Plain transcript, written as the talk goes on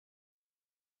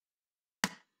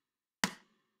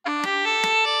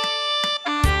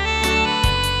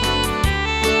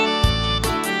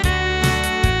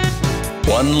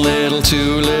1 little,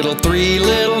 2 little, 3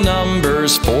 little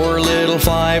numbers, 4 little,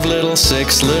 5 little,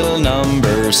 6 little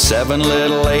numbers, 7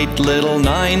 little, 8 little,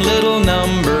 9 little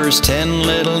numbers, 10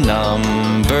 little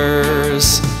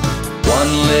numbers.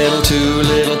 1 little, 2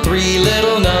 little, 3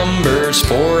 little numbers,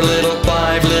 4 little,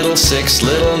 5 little, 6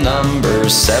 little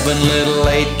numbers, 7 little,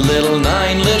 8 little,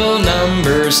 9 little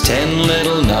numbers, 10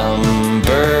 little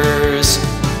numbers.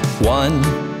 1,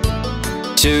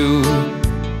 2,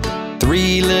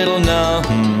 3 little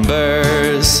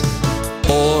numbers,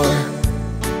 4,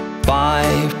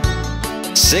 5,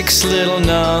 6 little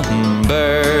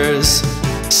numbers,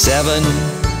 7,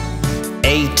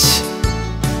 8,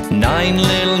 9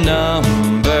 little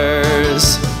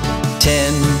numbers,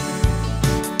 10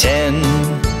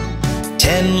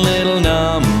 little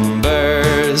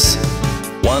numbers.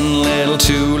 1 little,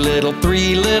 2 little,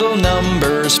 3 little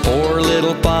numbers, 4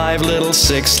 little, 5 little,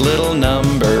 6 little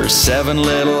numbers, 7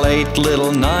 little, 8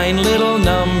 little, 9 little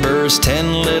numbers,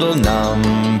 10 little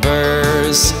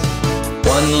numbers.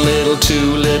 1 little,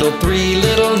 2 little, 3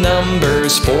 little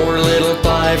numbers, 4 little,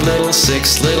 5 little,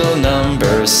 6 little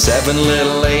numbers, 7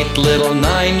 little, 8 little,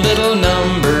 9 little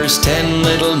numbers, 10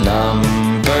 little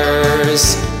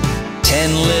numbers.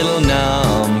 10 little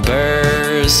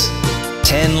numbers.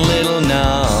 10 little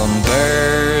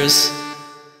numbers.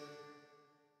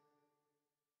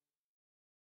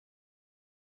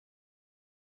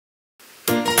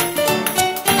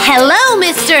 Hello,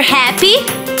 Mr. Happy.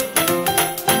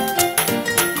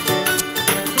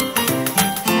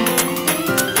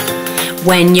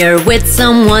 When you're with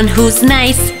someone who's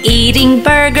nice, eating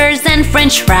burgers and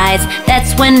french fries,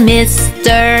 that's when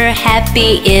Mr.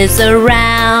 Happy is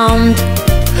around.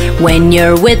 When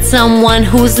you're with someone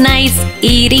who's nice,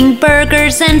 eating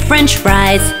burgers and french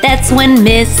fries, that's when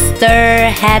Mr.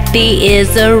 Happy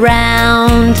is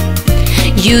around.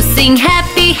 You sing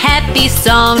happy, happy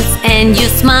songs and you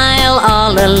smile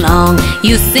all along.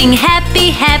 You sing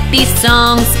happy, happy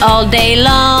songs all day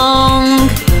long.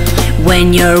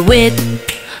 When you're with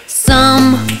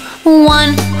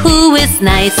someone who is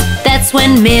nice, that's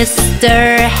when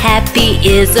Mr. Happy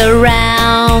is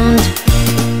around.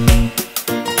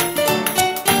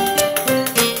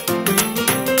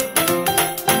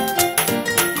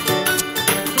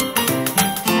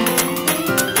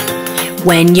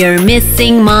 When you're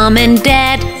missing mom and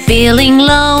dad, feeling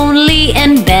lonely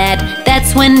and bad,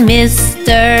 that's when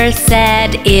Mr.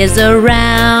 Sad is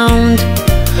around.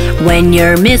 When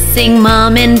you're missing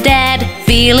mom and dad,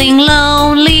 feeling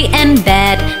lonely and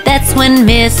bad, that's when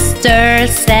Mr.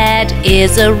 Sad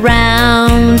is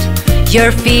around.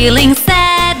 You're feeling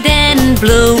sad and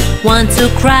blue, want to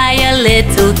cry a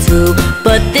little too,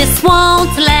 but this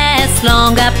won't last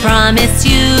long, I promise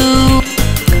you.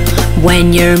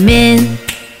 When you're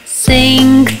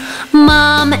missing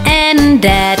mom and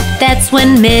dad, that's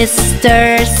when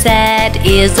Mr. Sad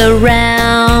is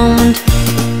around.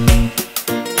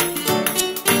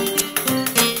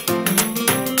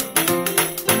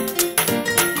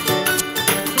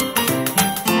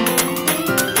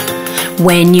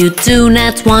 When you do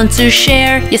not want to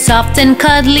share your soft and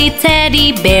cuddly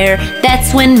teddy bear,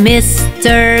 that's when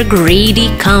Mr.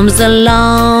 Greedy comes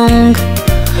along.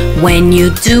 When you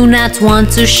do not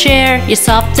want to share your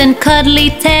soft and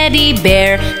cuddly teddy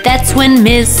bear, that's when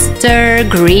Mr.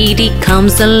 Greedy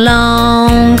comes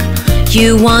along.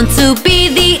 You want to be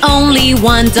the only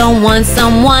one, don't want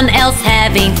someone else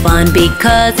having fun,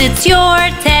 because it's your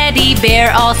teddy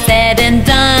bear all said and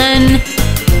done.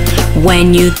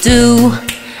 When you do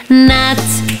not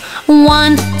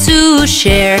want to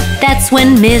share, that's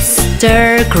when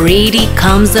Mr. Greedy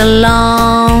comes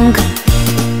along.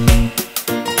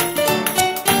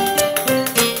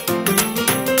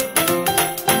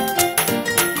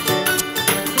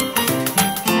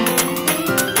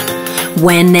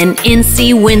 When an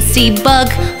incy-wincy bug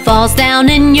falls down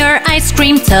in your ice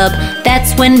cream tub,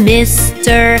 that's when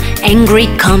Mr. Angry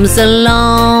comes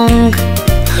along.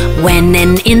 When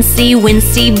an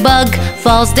incy-wincy bug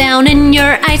falls down in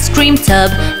your ice cream tub,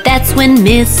 that's when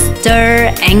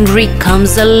Mr. Angry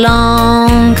comes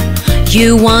along.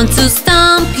 You want to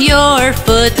stomp your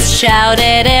foot, shout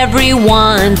at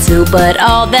everyone too, but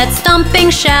all that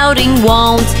stomping, shouting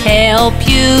won't help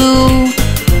you.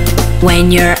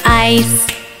 When your ice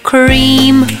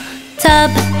cream tub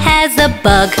has a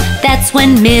bug, that's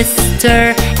when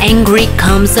Mr. Angry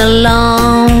comes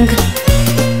along.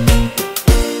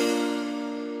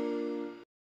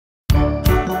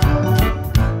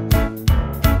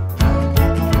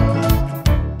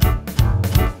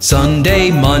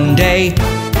 Sunday, Monday,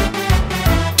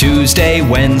 Tuesday,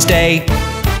 Wednesday,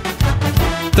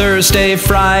 Thursday,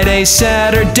 Friday,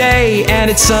 Saturday,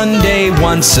 and it's Sunday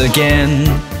once again.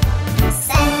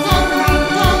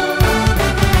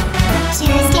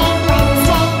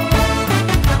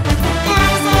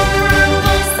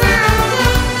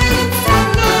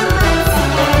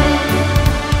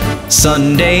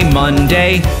 Sunday,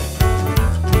 Monday,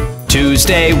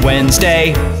 Tuesday,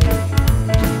 Wednesday,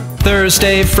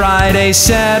 Thursday, Friday,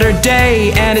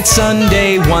 Saturday, and it's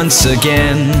Sunday once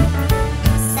again.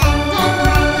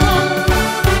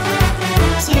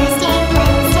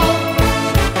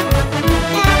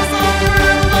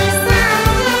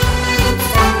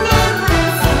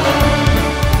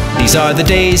 These are the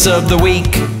days of the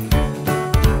week.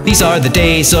 These are the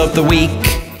days of the week.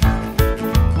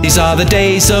 These are the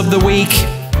days of the week.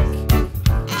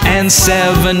 And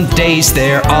 7 days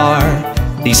there are.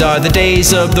 These are the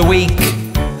days of the week.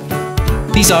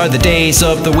 These are the days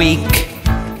of the week.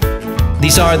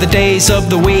 These are the days of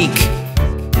the week.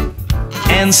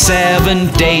 And 7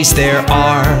 days there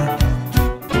are.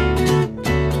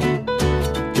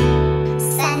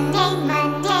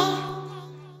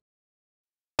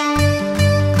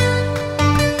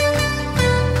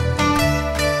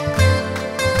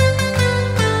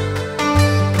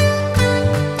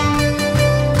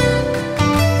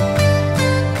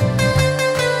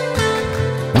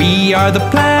 We are the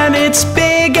planets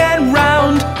big and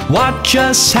round. Watch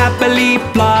us happily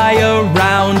fly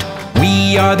around.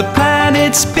 We are the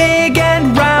planets big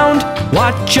and round.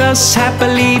 Watch us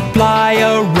happily fly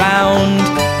around.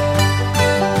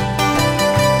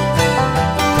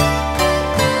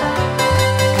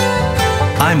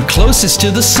 I'm closest to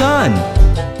the sun.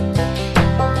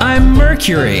 I'm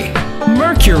Mercury,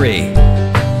 Mercury.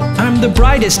 I'm the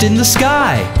brightest in the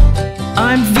sky.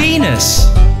 I'm Venus,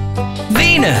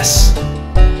 Venus.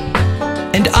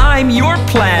 And I'm your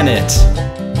planet.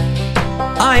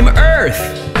 I'm Earth,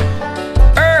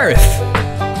 Earth.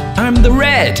 I'm the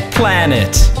red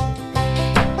planet.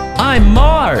 I'm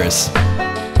Mars,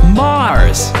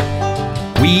 Mars.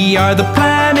 We are the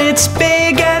planets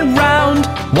big and round.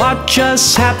 Watch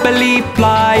us happily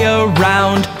fly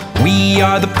around. We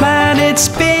are the planets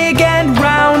big and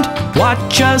round.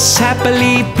 Watch us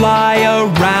happily fly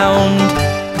around.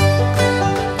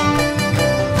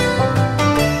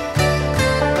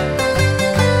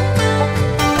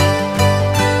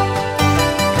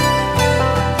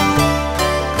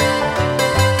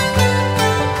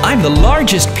 I'm the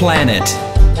largest planet.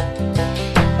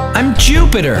 I'm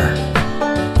Jupiter,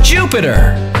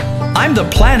 Jupiter. I'm the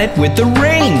planet with the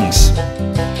rings.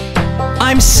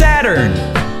 I'm Saturn,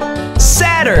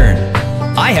 Saturn.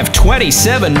 I have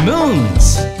 27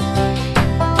 moons.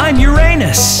 I'm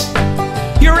Uranus,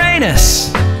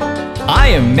 Uranus. I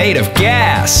am made of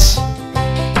gas.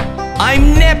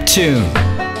 I'm Neptune,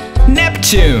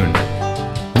 Neptune.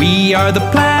 We are the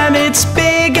planets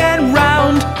big and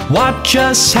round. Watch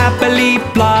us happily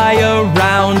fly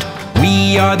around.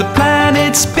 We are the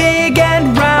planets big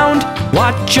and round.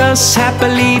 Watch us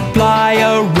happily fly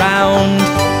around.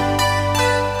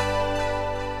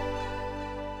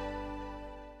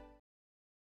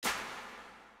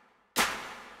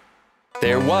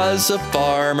 There was a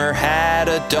farmer had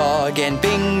a dog, and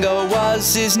Bingo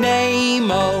was his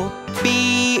name-o.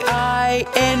 B-I-N-G-O,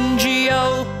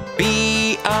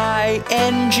 B-I-N-G-O,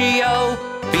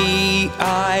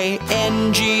 B-I-N-G-O,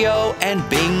 and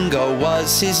Bingo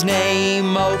was his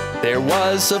name-o. There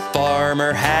was a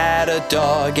farmer had a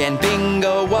dog, and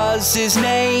Bingo was his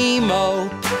name-o.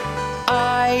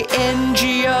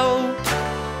 I-N-G-O,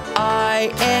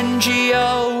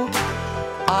 I-N-G-O,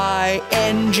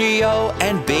 I-N-G-O,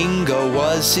 and Bingo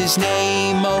was his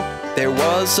name-o. There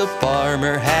was a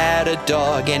farmer had a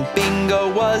dog, and Bingo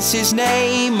was his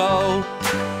name-o.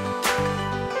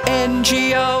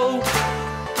 N-G-O,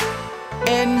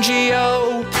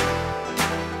 N-G-O,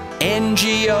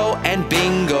 N-G-O, and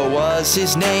Bingo was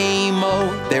his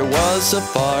name-o. There was a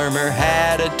farmer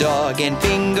had a dog, and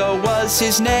Bingo was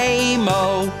his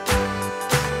name-o.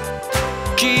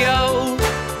 G-O,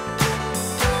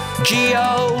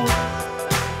 G-O,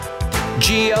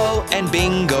 G-O, and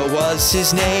Bingo was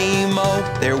his name-o.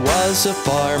 There was a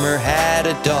farmer had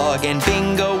a dog, and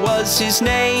Bingo was his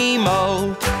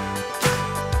name-o.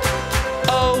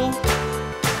 O,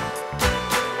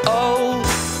 O,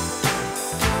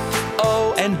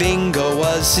 O, and Bingo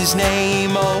was his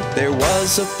name-o. There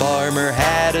was a farmer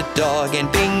had a dog,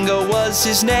 and Bingo was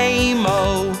his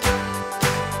name-o.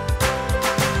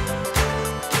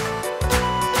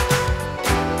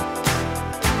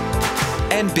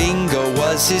 And Bingo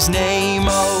was his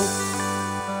name-o.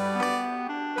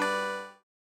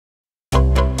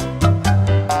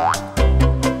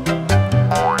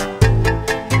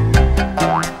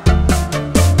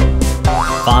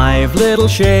 little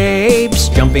shapes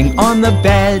jumping on the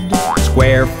bed.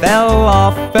 Square fell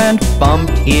off and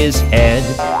bumped his head.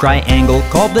 Triangle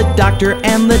called the doctor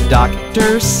and the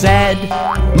doctor said,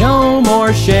 no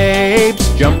more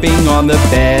shapes jumping on the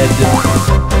bed.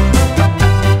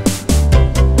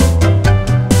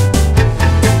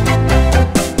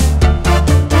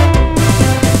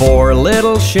 Four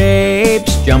little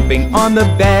shapes jumping on the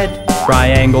bed.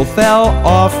 Triangle fell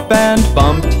off and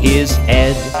bumped his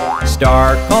head.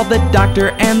 Star called the doctor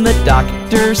and the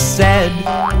doctor said,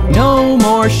 no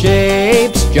more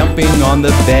shapes jumping on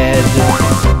the bed.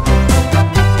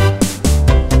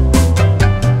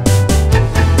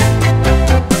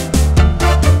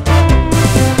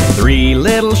 Three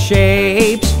little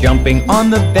shapes jumping on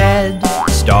the bed.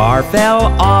 Star fell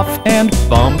off and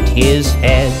bumped his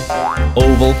head.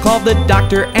 Oval called the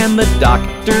doctor and the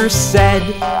doctor said,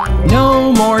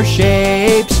 no more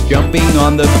shapes jumping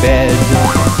on the bed.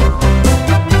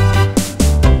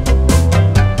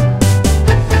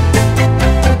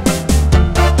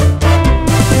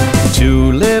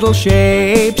 Two little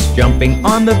shapes jumping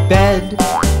on the bed.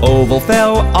 Oval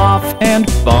fell off and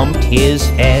bumped his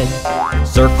head.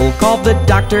 Circle called the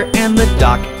doctor and the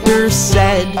doctor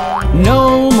said,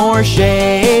 no more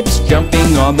shapes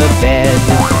jumping on the bed.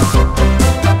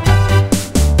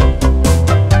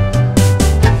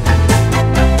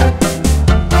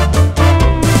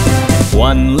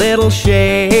 One little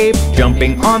shape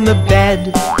jumping on the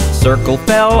bed. Circle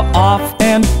fell off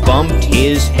and bumped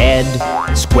his head.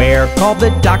 Square called the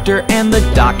doctor and the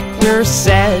doctor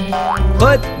said,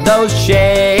 put those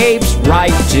shapes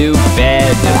right to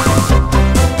bed.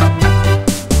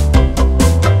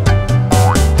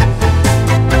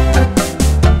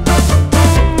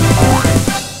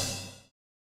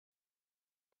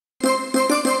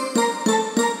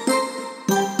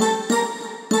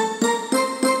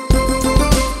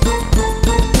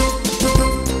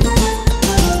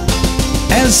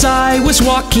 As I was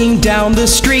walking down the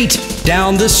street,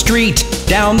 down the street,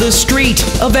 down the street,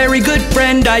 a very good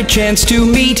friend I chanced to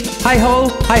meet. Hi-ho,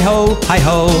 hi-ho,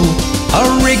 hi-ho.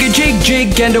 A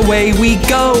rig-a-jig-jig and away we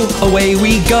go, away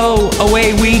we go,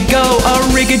 away we go.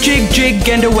 A rig-a-jig-jig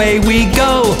and away we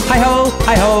go. Hi-ho,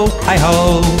 hi-ho,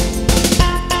 hi-ho.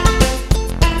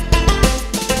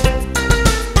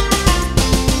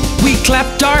 We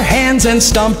clapped our hands and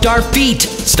stomped our feet,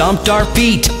 stomped our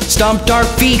feet, stomped our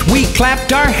feet. We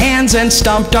clapped our hands and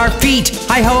stomped our feet.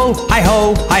 Hi-ho,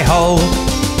 hi-ho, hi-ho.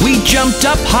 We jumped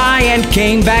up high and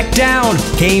came back down,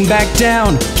 came back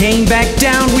down, came back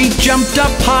down. We jumped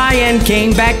up high and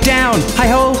came back down.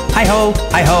 Hi-ho, hi-ho,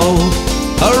 hi-ho.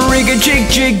 A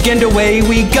rig-a-jig-jig and away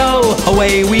we go,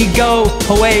 away we go,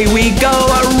 away we go.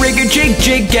 A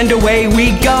rig-a-jig-jig and away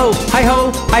we go.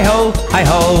 Hi-ho, hi-ho,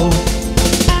 hi-ho.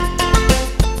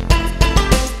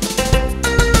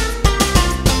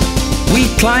 We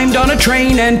climbed on a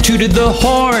train and tooted the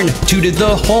horn, tooted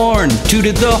the horn,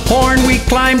 tooted the horn. We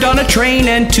climbed on a train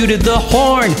and tooted the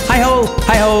horn. Hi-ho,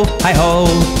 hi-ho, hi-ho.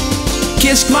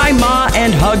 Kissed my ma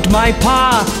and hugged my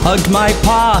pa, hugged my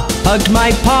pa, hugged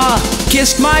my pa.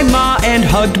 Kissed my ma and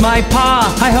hugged my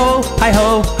pa. Hi-ho,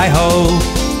 hi-ho, hi-ho.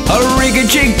 A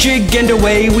rig-a-jig-jig and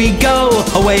away we go,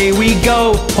 away we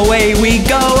go, away we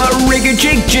go. A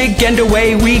rig-a-jig-jig and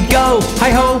away we go.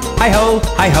 Hi-ho, hi-ho,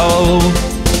 hi-ho.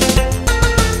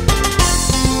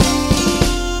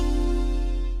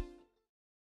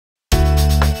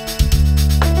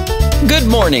 Good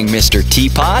morning, Mr.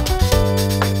 Teapot.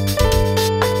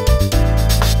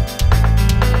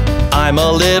 I'm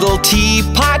a little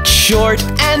teapot, short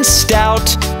and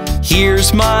stout.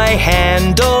 Here's my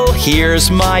handle, here's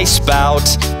my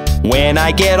spout. When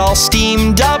I get all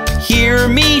steamed up, hear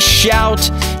me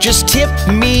shout. Just tip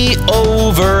me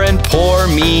over and pour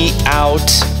me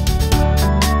out.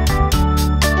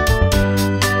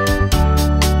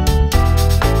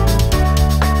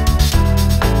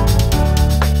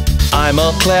 I'm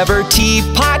a clever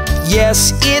teapot,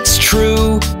 yes, it's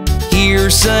true.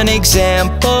 Here's an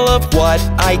example of what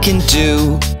I can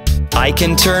do. I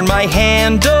can turn my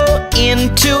handle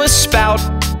into a spout.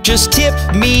 Just tip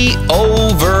me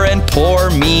over and pour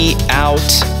me out.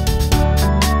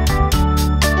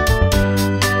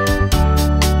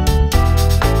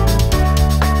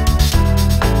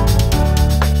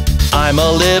 I'm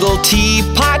a little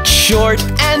teapot, short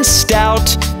and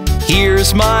stout.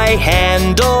 Here's my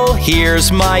handle,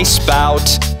 here's my spout.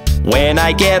 When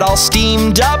I get all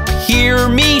steamed up, hear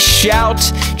me shout.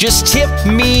 Just tip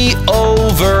me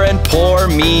over and pour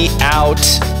me out.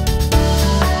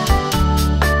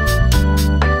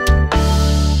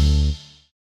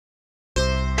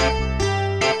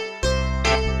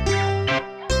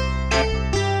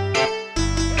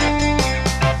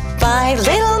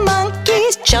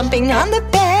 jumping on the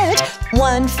bed.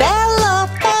 One fell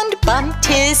off and bumped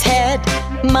his head.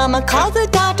 Mama called the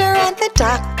doctor and the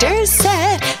doctor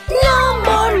said, "No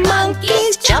more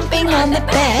monkeys jumping on the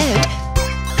bed."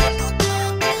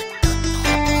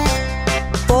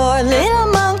 4 little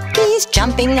monkeys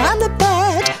jumping on the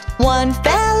bed. One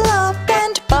fell off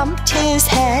and bumped his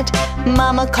head.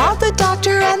 Mama called the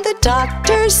doctor and the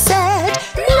doctor said,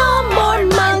 "No more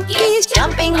monkeys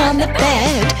jumping on the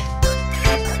bed."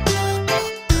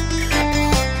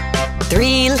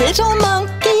 3 little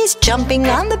monkeys jumping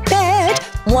on the bed.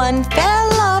 One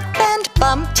fell off and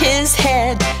bumped his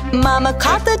head. Mama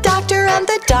called the doctor and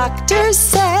the doctor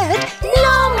said,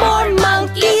 "No more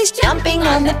monkeys jumping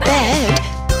on the bed."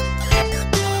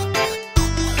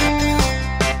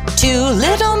 2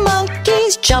 little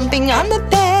monkeys jumping on the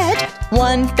bed.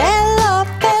 One fell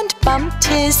off and bumped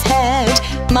his head.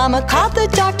 Mama called the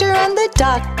doctor and the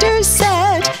doctor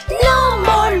said, "No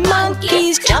more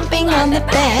monkeys jumping on the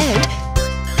bed."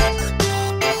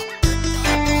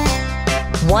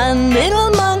 1 little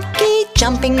monkey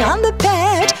jumping on the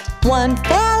bed. One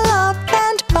fell off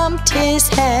and bumped his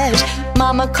head.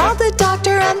 Mama called the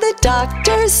doctor and the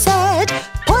doctor said,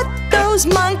 "Put those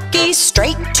monkeys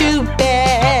straight to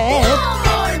bed." No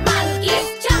more monkeys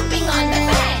jumping on the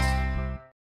bed.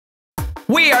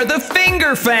 We are the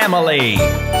Finger Family.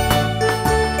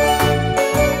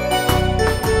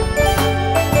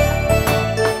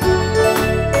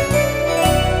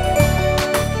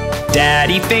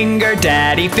 Daddy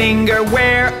Finger,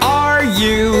 where are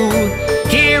you?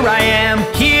 Here I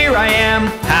am,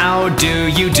 how do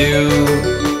you do?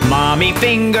 Mommy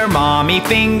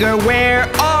Finger, where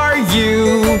are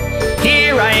you?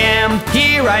 Here I am,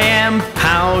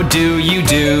 how do you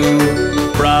do?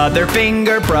 Brother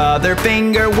Finger,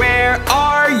 where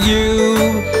are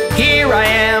you? Here I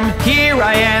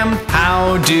am,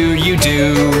 how do you do?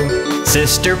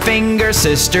 Sister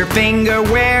Finger,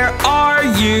 where are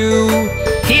you?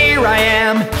 Here I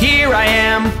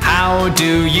am, how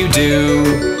do you do?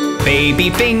 Baby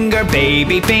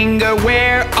Finger,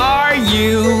 where are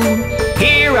you?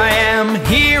 Here I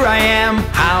am,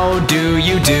 how do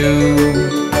you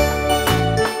do?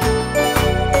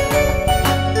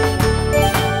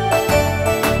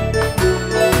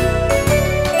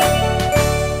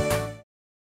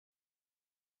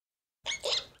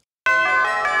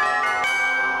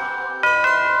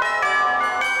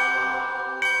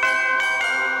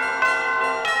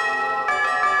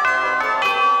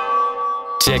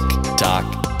 Tick tock,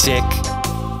 tick,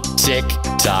 tick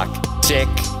tock, tick.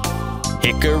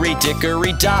 Hickory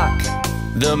dickory dock,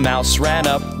 the mouse ran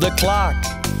up the clock.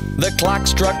 The clock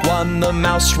struck 1, the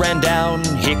mouse ran down.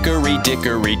 Hickory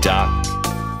dickory dock,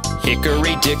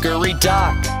 hickory dickory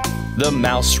dock, the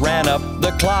mouse ran up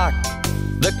the clock.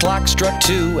 The clock struck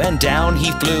 2 and down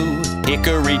he flew.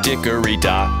 Hickory dickory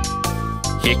dock,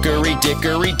 hickory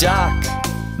dickory dock,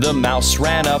 the mouse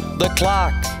ran up the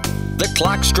clock. The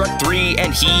clock struck 3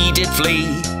 and he did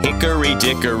flee. Hickory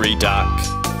dickory dock.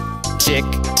 Tick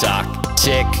tock,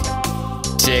 tick,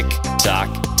 tick tock,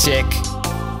 tick.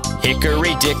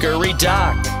 Hickory dickory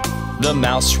dock, the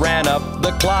mouse ran up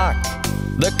the clock.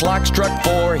 The clock struck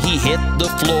 4, he hit the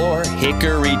floor.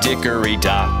 Hickory dickory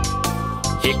dock,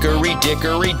 hickory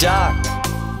dickory dock,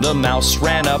 the mouse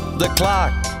ran up the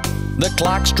clock. The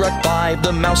clock struck 5,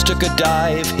 the mouse took a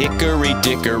dive. Hickory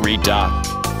dickory dock,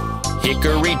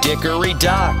 hickory dickory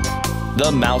dock,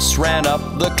 the mouse ran up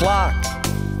the clock.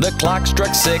 The clock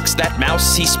struck 6, that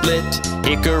mouse he split.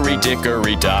 Hickory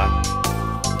dickory dock.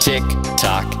 Tick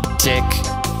tock, tick,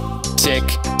 tick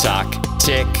tock,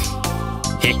 tick.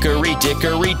 Hickory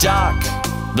dickory dock,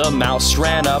 the mouse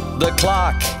ran up the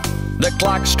clock. The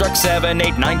clock struck 7,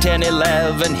 8, 9, 10,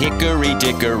 11. Hickory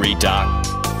dickory dock.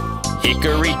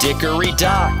 Hickory dickory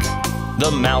dock,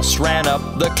 the mouse ran up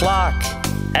the clock.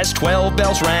 As 12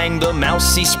 bells rang, the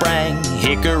mouse he sprang.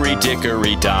 Hickory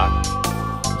dickory dock,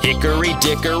 hickory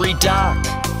dickory dock,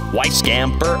 why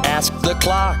scamper, asked the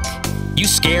clock. You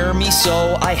scare me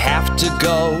so I have to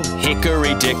go.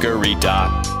 Hickory dickory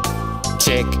dock.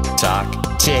 Tick tock,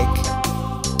 tick,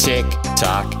 tick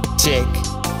tock, tick.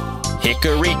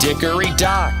 Hickory dickory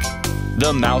dock,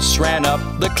 the mouse ran up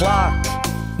the clock.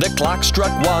 The clock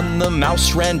struck 1, the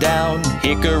mouse ran down.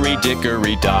 Hickory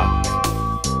dickory dock.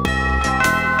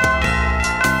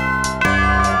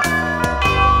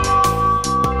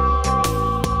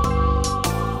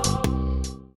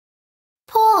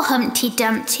 Humpty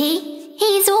Dumpty,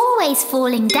 he's always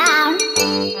falling down.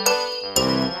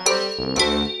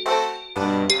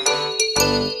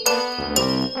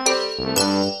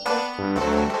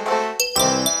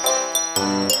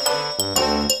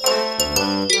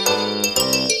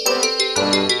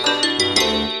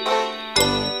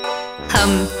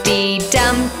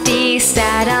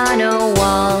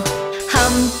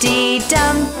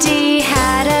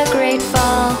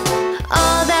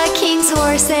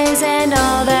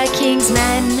 all the king's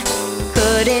men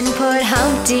couldn't put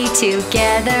Humpty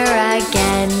together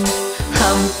again.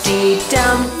 Humpty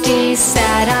Dumpty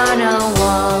sat on a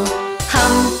wall.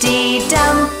 Humpty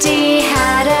Dumpty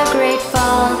had a great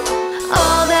fall.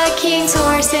 All the king's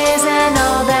horses and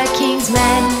all the king's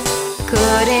men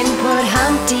couldn't put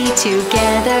Humpty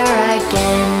together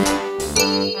again.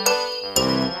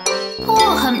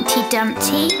 Poor Humpty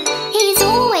Dumpty, he's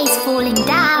always falling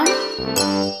down.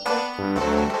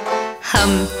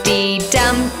 Humpty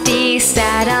Dumpty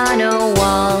sat on a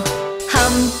wall.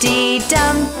 Humpty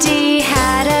Dumpty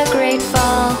had a great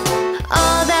fall.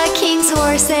 All the king's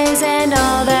horses and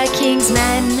all the king's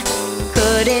men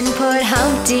couldn't put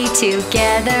Humpty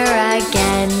together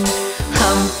again.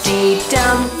 Humpty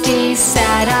Dumpty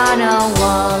sat on a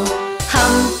wall.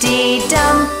 Humpty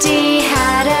Dumpty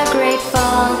had a great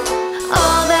fall.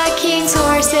 All the king's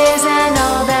horses and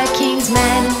all the king's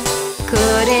men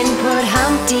couldn't put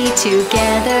Humpty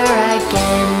together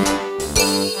again.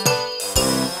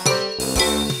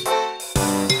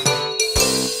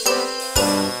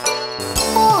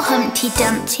 Poor Humpty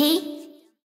Dumpty.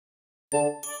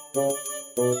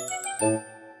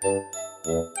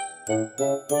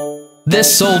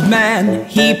 This old man,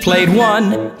 he played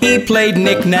one. He played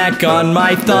knick-knack on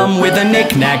my thumb. With a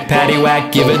knick-knack,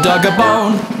 paddywhack, give a dog a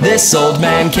bone. This old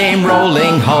man came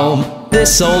rolling home.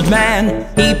 This old man,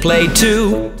 he played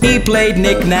two. He played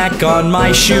knick-knack on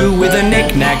my shoe. With a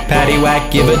knick-knack,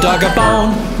 paddywhack, give a dog a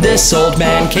bone. This old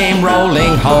man came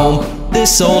rolling home.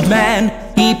 This old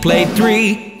man, he played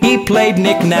three. He played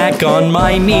knick-knack on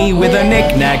my knee. With a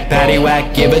knick-knack,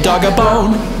 paddywhack, give a dog a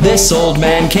bone. This old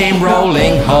man came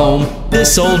rolling home.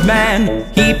 This old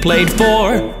man, he played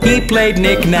four. He played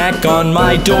knick-knack on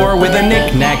my door. With a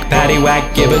knick-knack,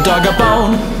 paddywhack, give a dog a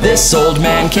bone. This old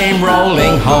man came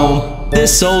rolling home.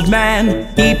 This old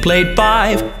man, he played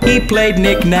five. He played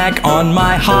knick-knack on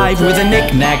my hive. With a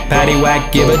knick-knack,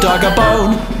 paddywhack, give a dog a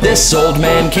bone. This old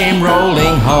man came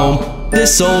rolling home.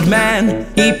 This old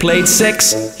man, he played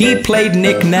six. He played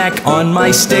knick-knack on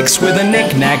my sticks. With a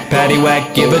knick-knack,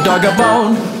 paddywhack, give a dog a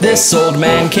bone. This old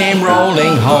man came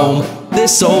rolling home.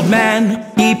 This old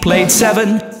man, he played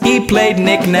seven. He played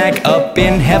knick-knack up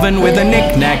in heaven. With a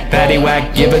knick-knack,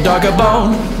 paddywhack, give a dog a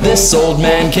bone. This old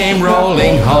man came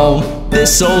rolling home.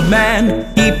 This old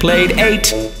man, he played eight.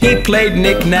 He played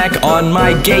knick-knack on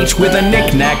my gate. With a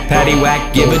knick-knack,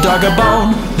 paddywhack, give a dog a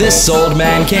bone. This old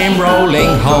man came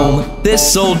rolling home.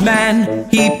 This old man,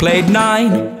 he played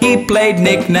nine. He played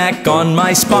knick-knack on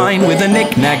my spine. With a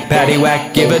knick-knack,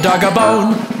 paddywhack, give a dog a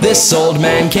bone. This old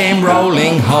man came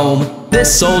rolling home.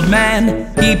 This old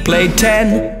man, he played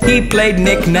 10. He played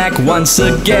knick-knack once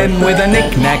again. With a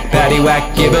knick-knack,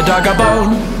 paddywhack, give a dog a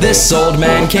bone. This old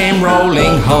man came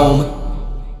rolling home.